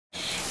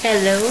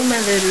Hello, my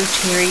little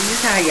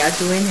cherries. How y'all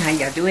doing? How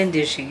y'all doing?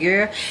 This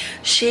your girl,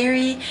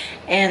 Sherry,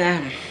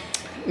 and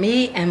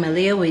me and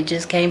Maleah. We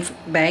just came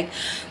back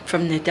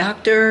from the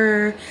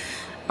doctor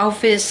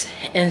office,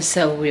 and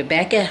so we're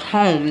back at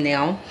home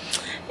now.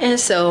 And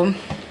so,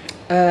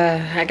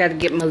 I got to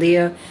get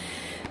Maleah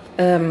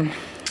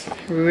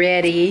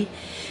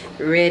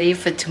ready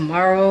for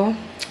tomorrow.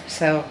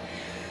 So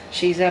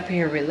she's up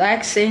here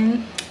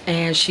relaxing,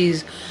 and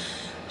she's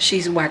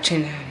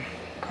watching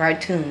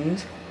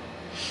cartoons.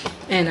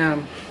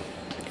 And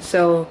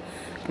so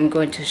I'm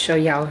going to show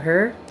y'all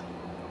her.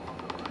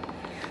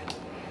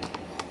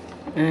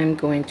 I'm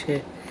going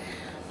to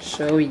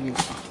show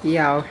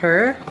y'all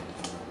her.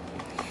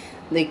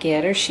 Look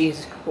at her.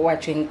 She's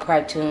watching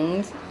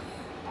cartoons,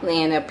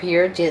 laying up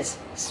here just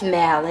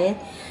smiling.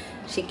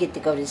 She get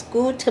to go to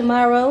school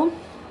tomorrow.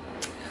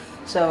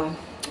 So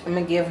I'm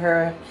gonna give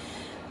her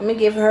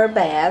a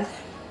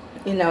bath.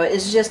 You know,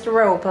 it's just a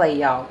role play,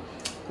 y'all.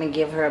 I'm gonna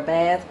give her a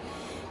bath,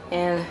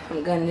 and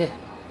I'm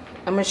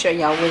gonna show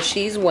y'all what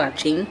she's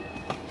watching.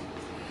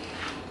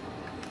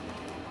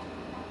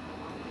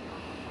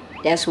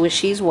 That's what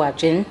she's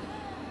watching.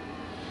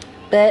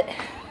 But,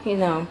 you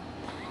know,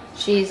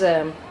 she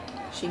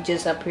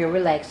just up here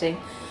relaxing.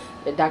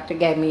 The doctor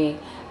gave me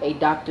a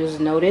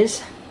doctor's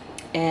notice,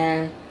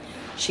 and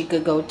she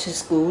could go to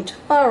school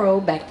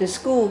tomorrow, back to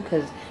school,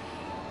 because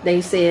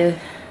they said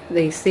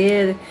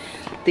the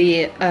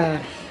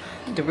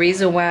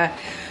reason why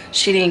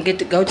she didn't get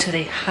to go to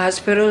the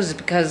hospital is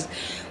because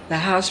the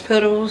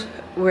hospitals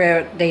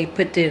where they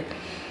put the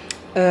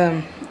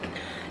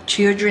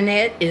children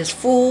at is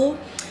full,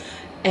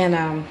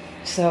 and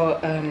so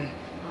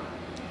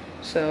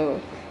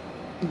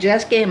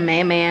Jessica and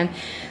Man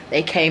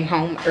they came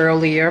home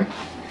earlier,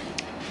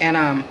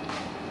 and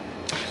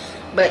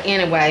but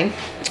anyway,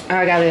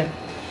 I gotta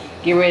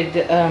get ready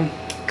to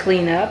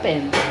clean up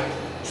and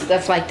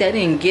stuff like that,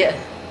 and get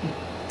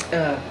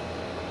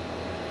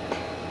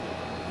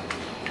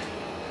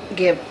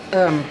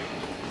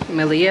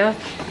Maleah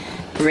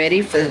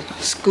ready for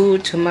school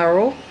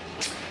tomorrow,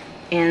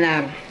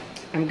 and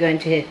I'm going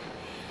to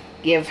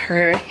give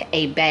her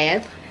a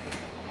bath.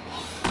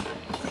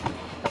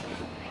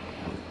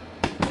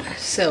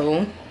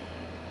 So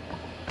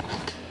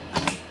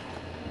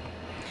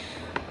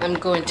I'm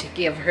going to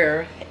give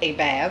her a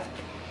bath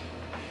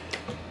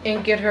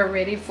and get her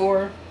ready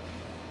for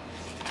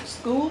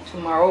school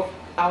tomorrow,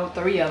 all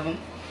three of them.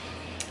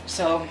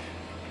 So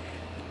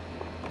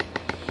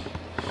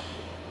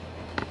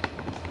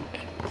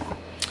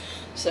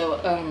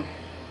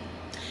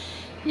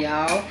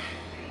y'all,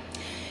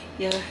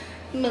 yeah,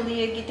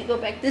 Maleah get to go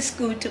back to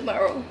school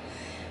tomorrow.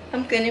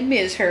 I'm gonna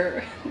miss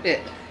her, but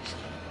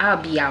I'll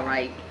be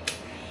alright.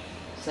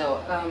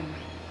 So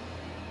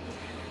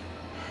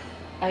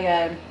I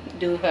gotta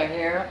do her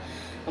hair.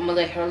 I'm gonna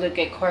let her look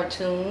at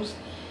cartoons,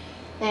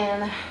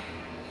 and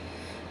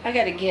I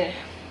gotta get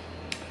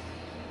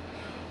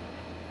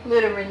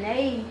little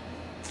Renee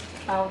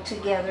all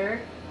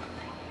together.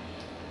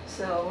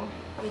 So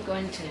I'm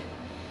going to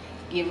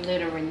give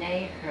little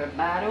Renee her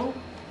bottle.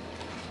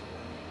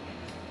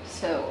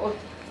 So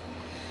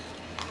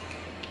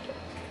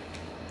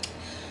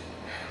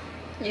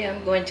yeah,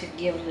 I'm going to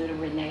give little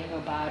Renee her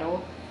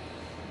bottle,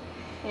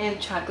 and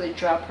Chocolate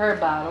Drop her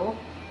bottle,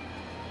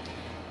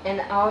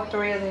 and all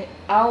three of the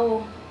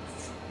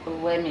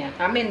wait a minute,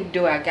 how many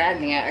do I got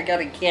in there? I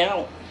gotta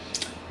count.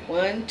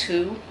 1,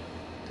 2,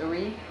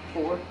 3,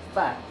 4,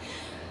 5.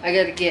 I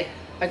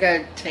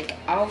gotta take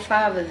all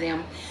 5 of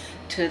them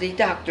to the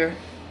doctor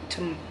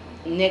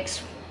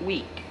next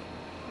week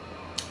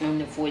on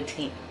the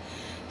 14th.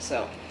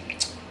 So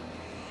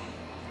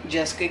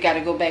Jessica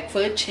gotta go back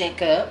for a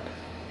checkup,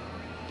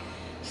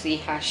 see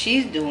how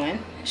she's doing.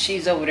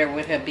 She's over there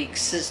with her big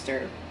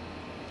sister.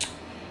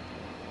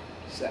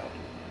 So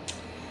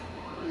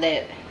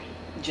let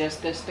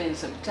Jessica spend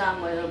some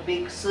time with her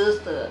big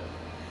sister.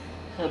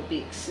 Her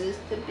big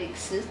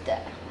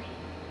sister.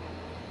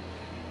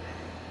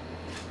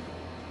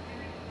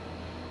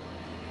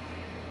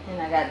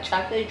 And I got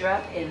Chocolate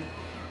Drop and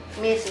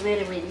Miss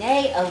Little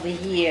Renee over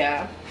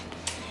here.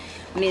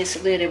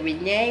 Miss Little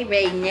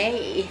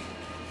Renee.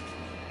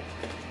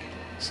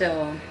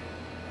 So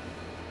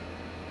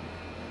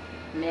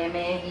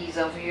Man, he's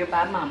over here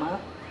by Mama.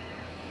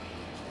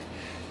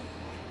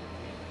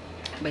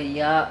 But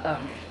y'all,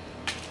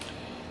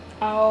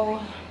 all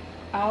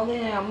of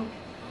them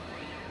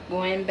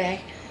going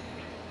back.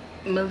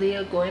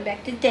 Maleah going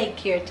back to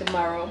daycare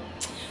tomorrow,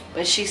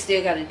 but she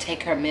still got to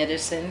take her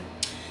medicine.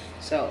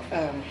 So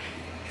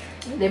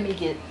let me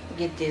get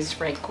this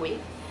right quick.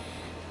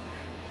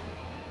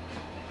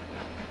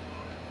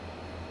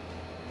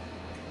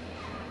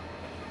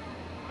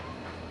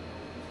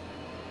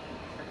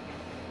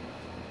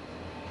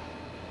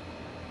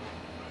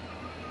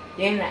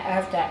 Then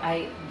after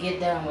I get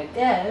done with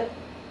that,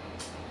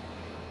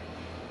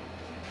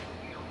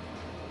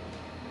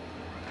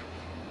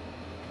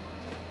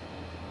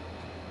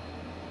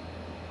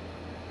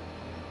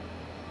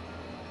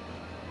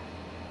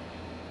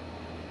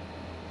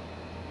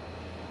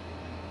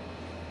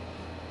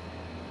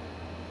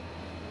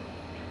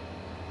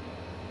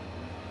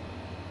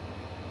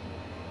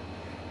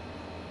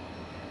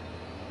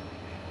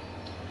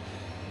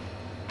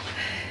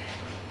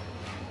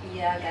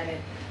 Yeah, I gotta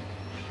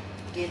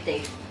get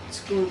the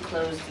school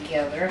clothes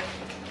together.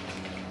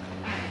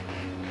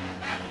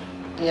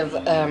 If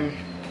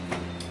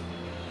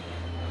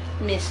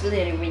Miss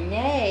Little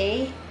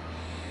Renee,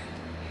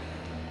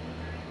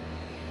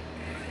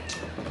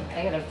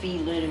 I gotta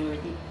feed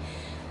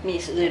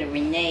Miss Little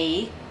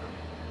Renee.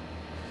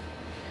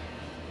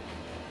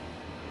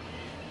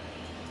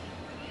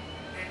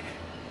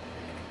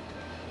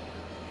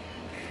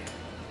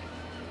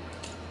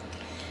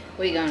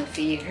 We're gonna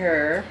feed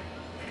her.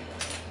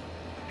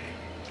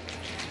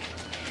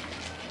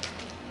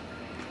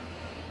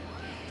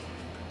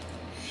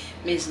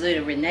 Miss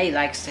Little Renee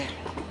likes to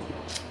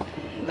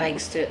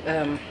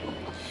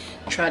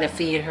try to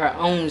feed her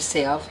own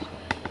self.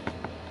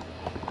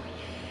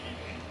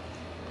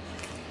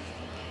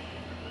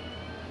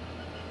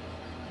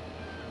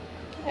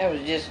 I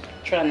was just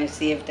trying to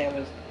see if that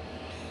was.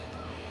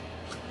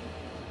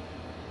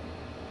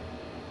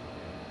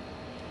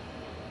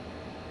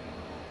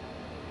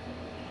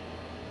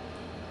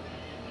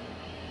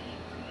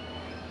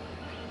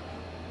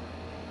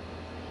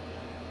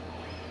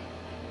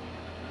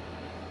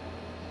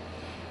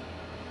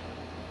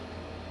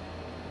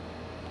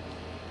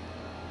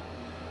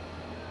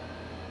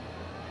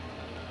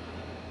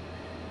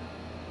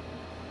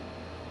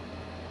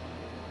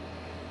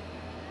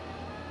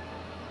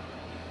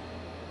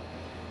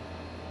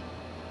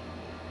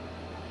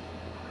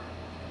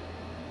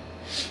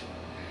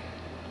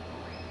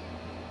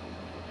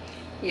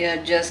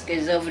 Yeah,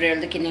 Jessica's over there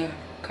looking at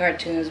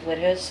cartoons with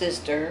her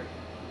sister.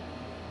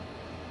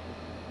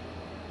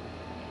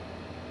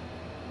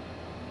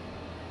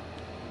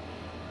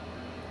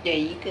 There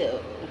you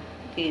go,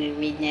 little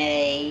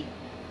Renee.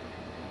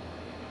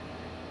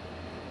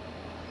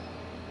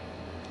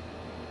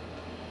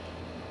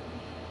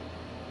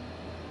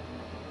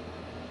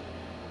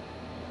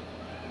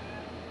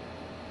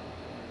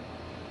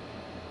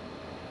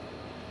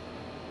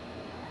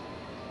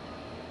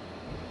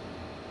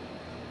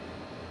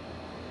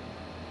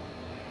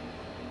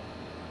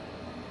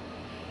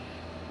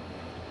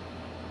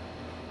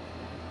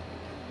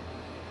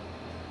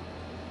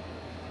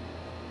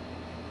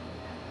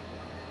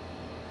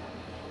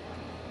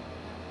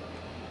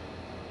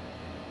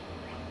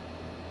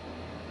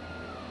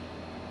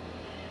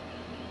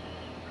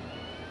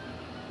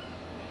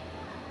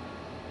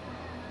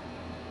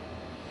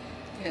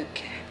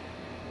 Okay.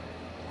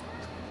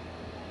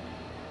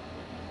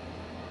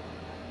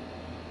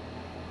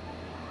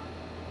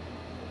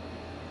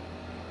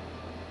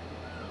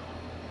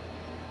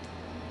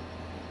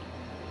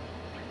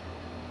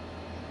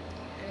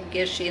 I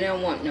guess she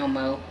don't want no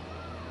more.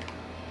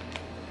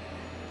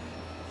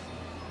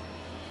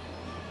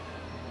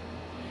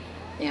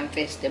 Now I'm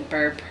fixing to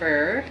burp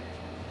her.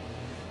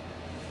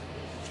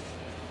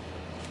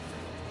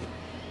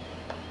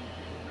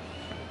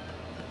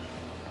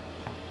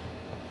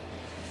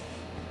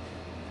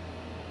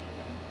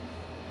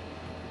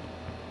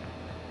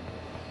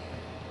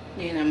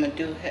 Then I'm gonna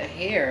do her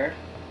hair.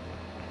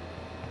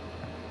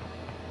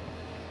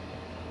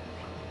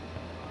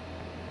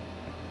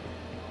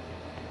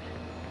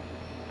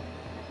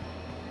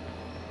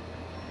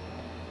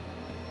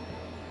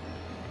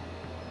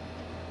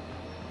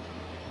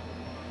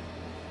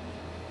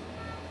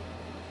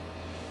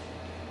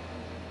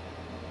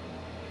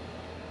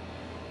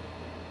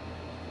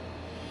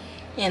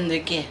 And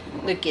look at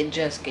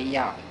Jessica,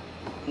 y'all.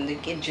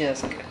 Look at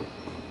Jessica.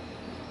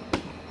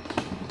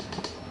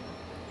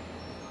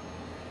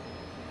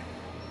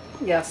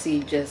 Y'all see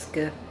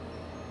Jessica?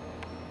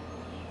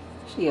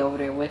 She over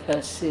there with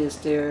her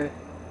sister.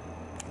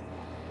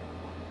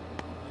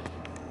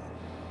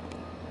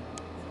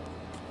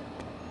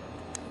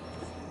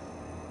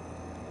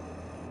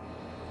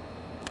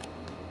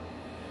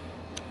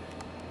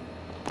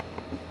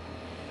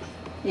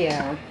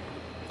 Yeah.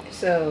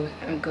 So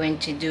I'm going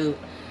to do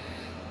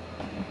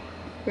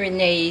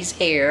Renee's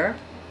hair.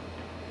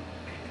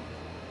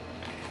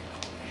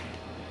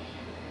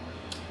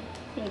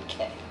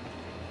 Okay.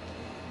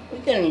 We're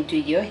gonna do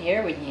your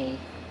hair, Renee.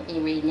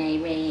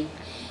 Renee.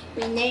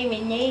 We're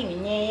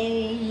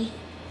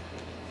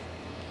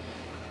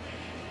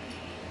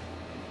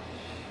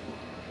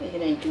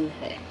gonna do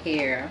her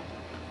hair.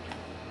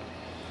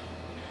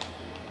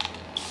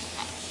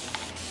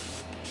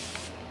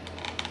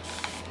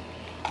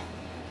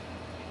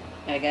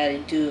 I gotta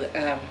do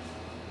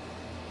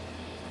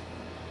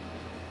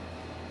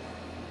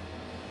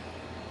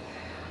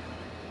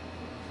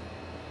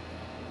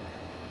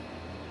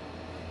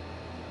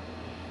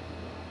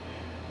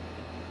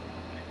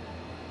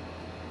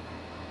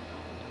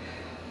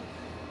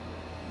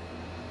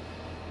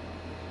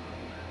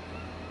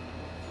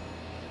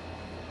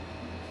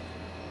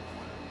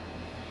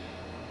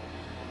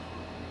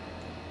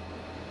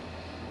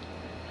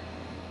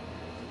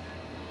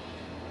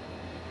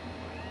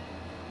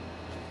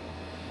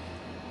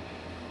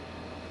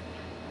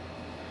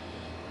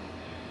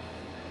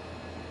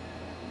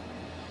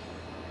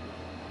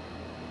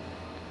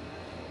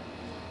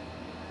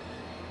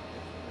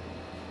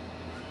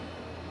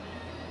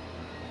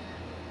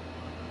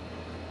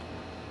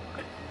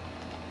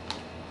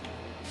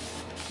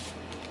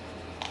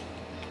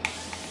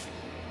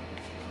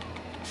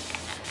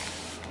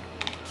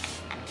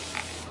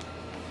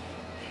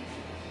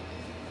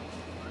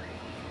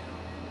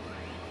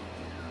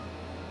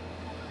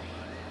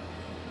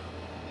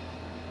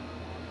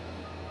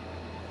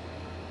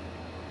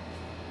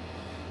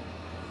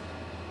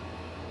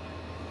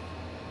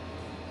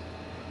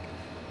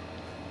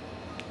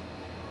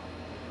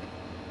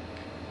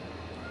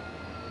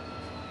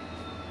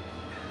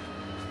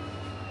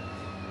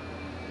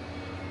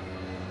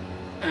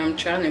I'm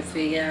trying to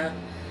figure out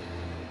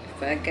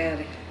if I got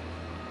it.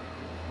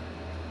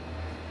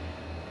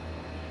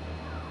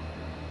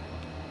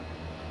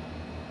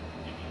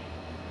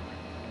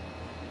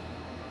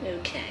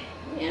 Okay,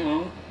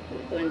 now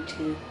we're going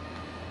to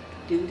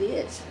do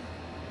this.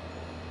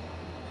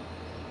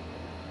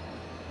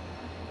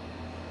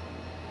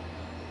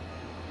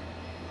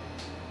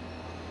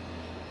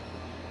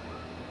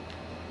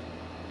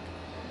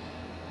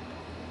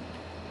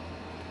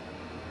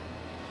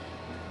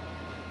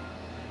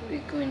 We're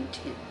going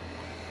to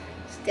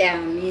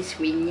style Miss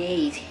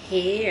Renee's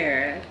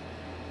hair.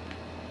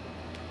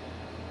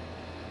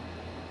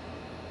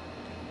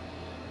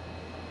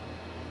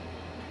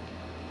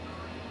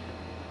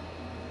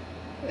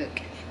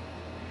 Okay,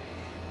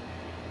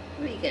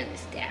 we're gonna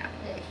style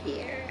her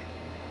hair.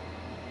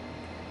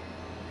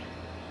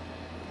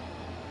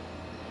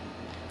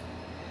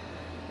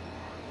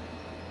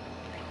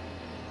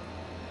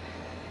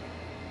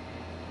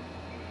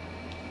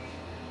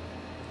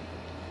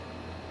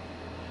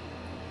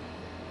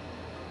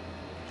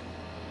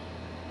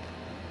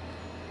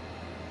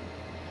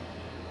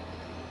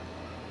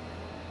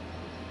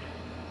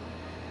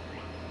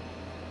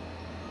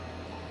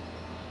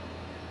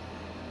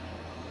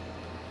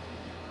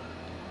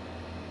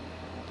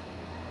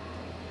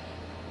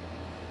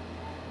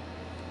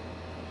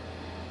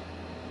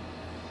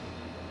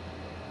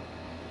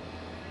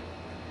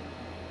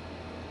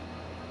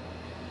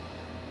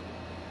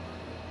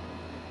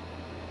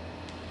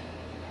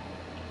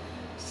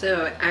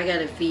 So I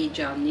gotta feed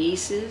y'all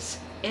nieces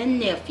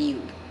and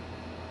nephew.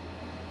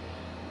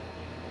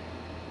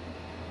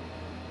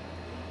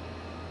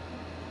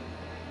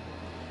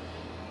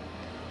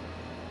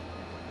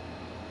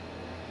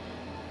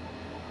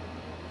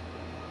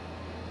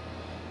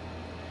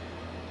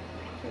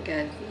 I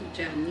gotta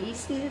feed y'all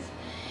nieces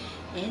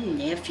and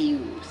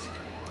nephews.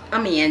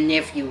 I mean, and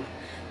nephew,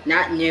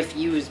 not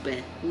nephews, but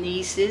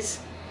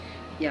nieces.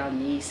 Y'all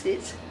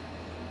nieces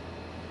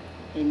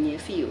and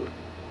nephew.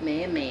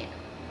 Man.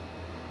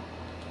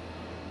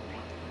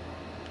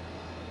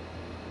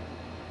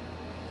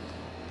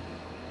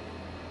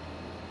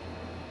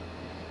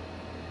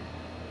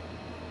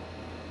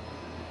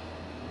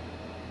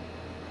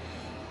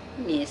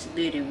 Miss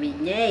Little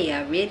Renee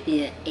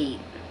already ate.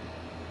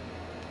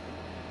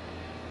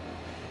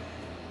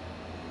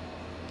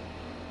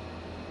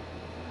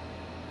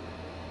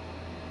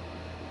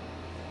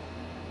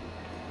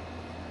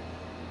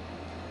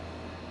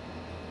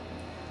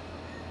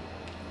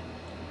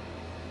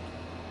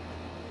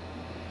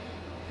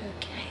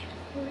 Okay,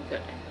 we're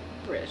gonna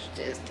brush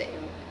this down.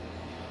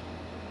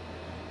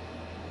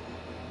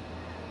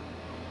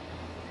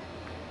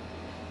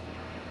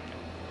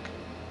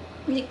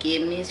 Look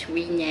at Miss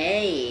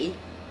Renee.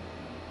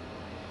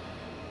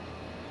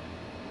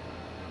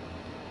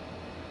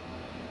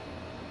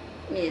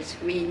 Miss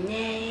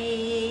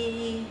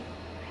Renee.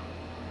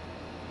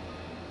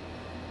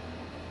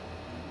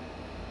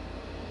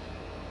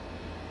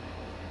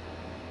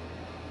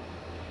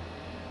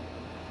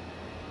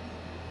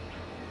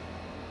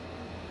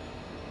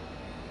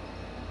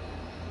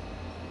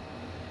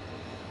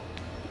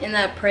 And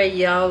I pray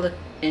y'all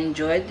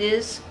enjoyed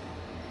this.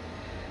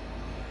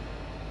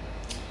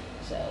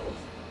 So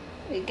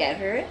we got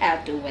her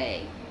out the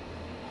way.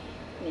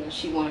 And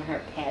she want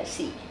her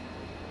passy.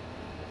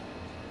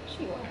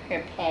 She want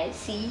her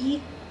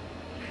passy.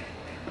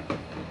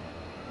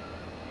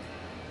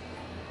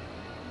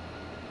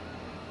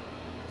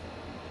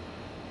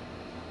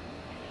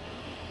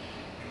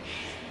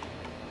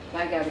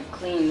 I gotta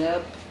clean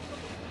up,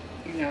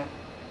 you know.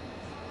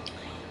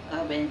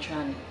 I've been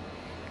trying to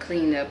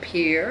clean up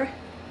here,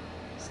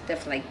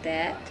 stuff like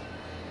that.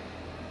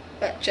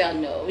 But y'all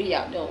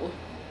know.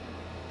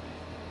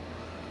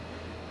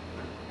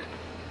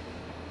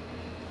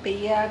 But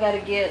yeah, I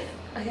gotta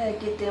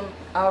get them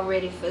all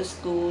ready for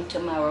school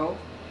tomorrow.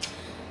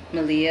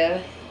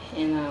 Maleah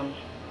and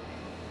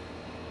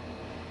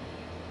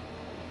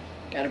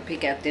gotta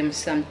pick out them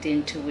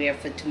something to wear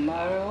for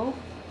tomorrow.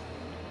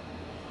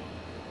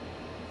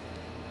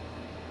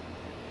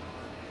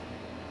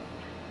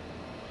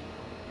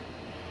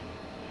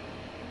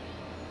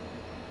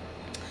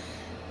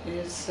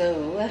 And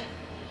so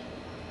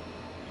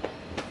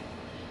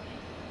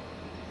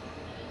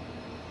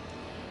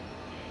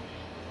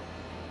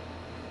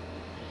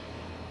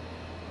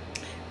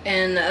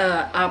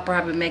I'll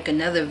probably make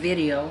another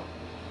video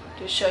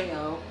to show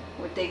y'all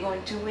what they're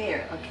going to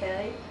wear,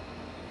 okay?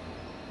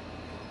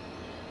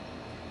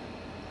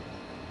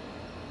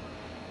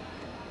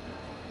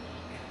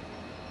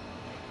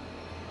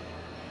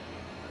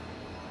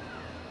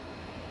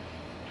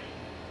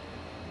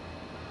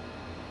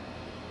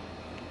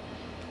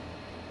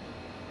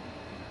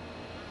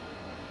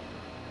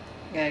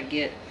 Gotta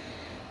get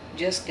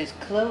Jessica's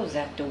clothes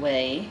out the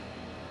way.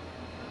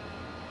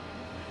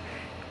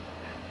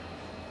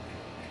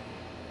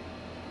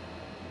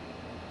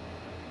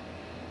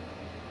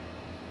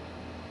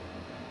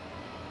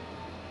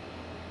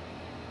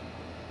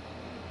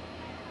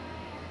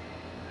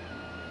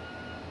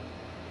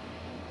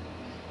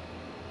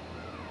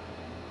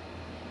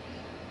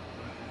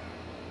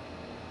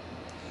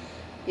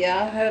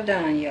 Y'all have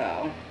done,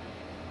 y'all.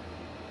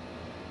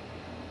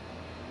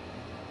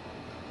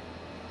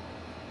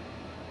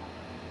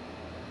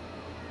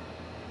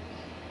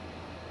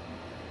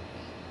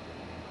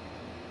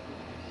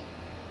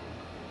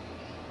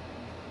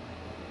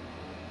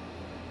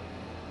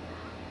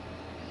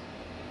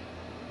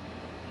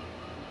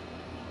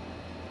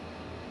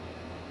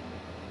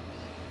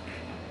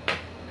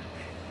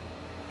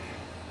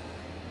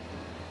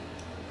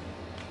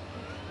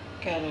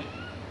 Gotta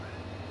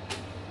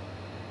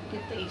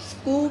get their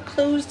school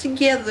clothes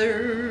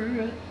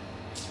together.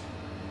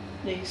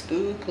 They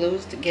school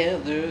clothes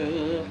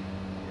together.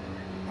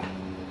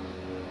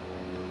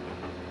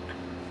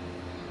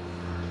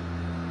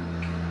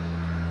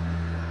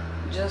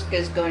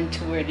 Jessica's going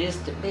to wear this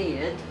to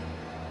bed.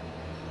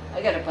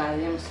 I gotta buy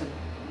them some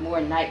more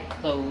night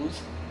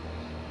clothes.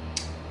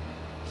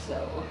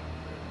 So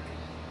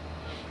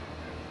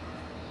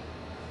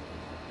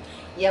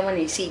y'all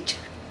wanna see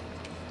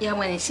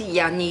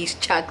y'all niece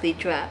chocolate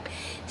drop.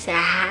 Say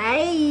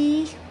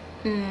hi.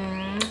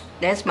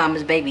 That's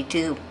mama's baby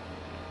too.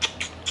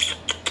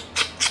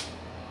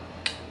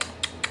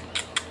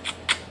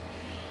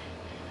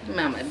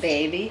 Mama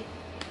baby.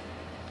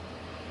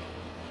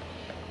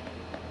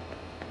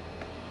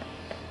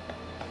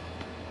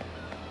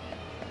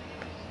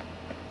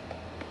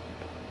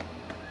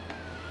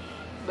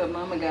 But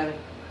mama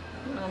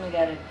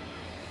gotta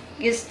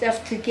get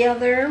stuff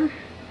together,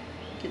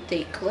 get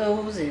their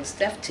clothes and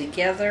stuff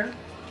together,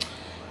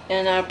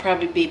 and I'll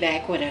probably be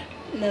back with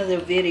another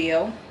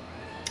video.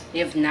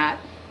 If not,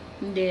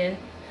 then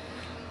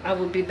I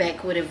will be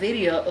back with a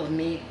video of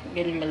me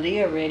getting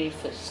Maleah ready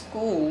for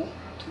school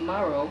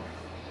tomorrow.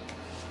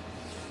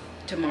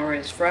 Tomorrow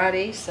is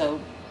Friday, so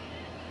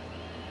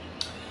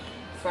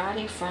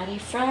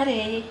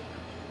Friday.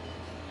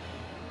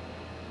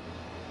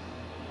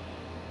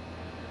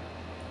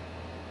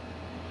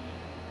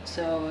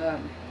 So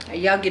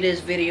y'all give this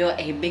video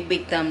a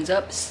big thumbs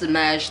up,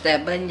 smash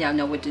that button. Y'all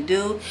know what to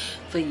do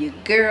for your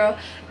girl,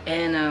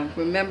 and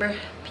remember,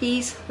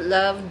 peace,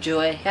 love,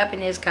 joy,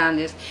 happiness,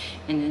 kindness,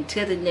 and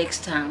until the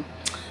next time,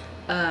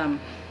 and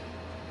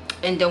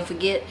don't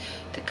forget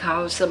to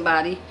call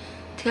somebody,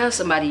 tell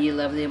somebody you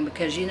love them,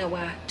 because you know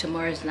why?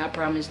 Tomorrow is not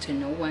promised to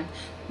no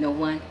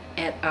one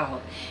at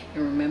all.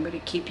 And remember to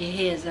keep your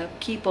heads up,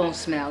 keep on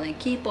smiling,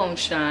 keep on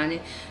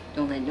shining.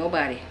 Don't let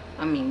nobody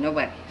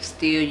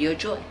steal your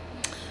joy.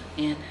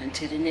 And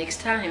until the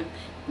next time,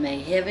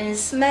 may heaven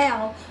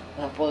smile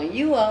upon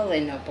you all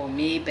and upon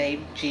me,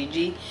 babe,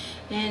 Gigi,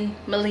 and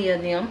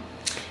Maleah them,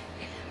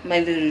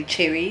 my little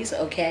cherries,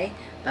 okay?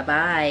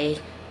 Bye-bye.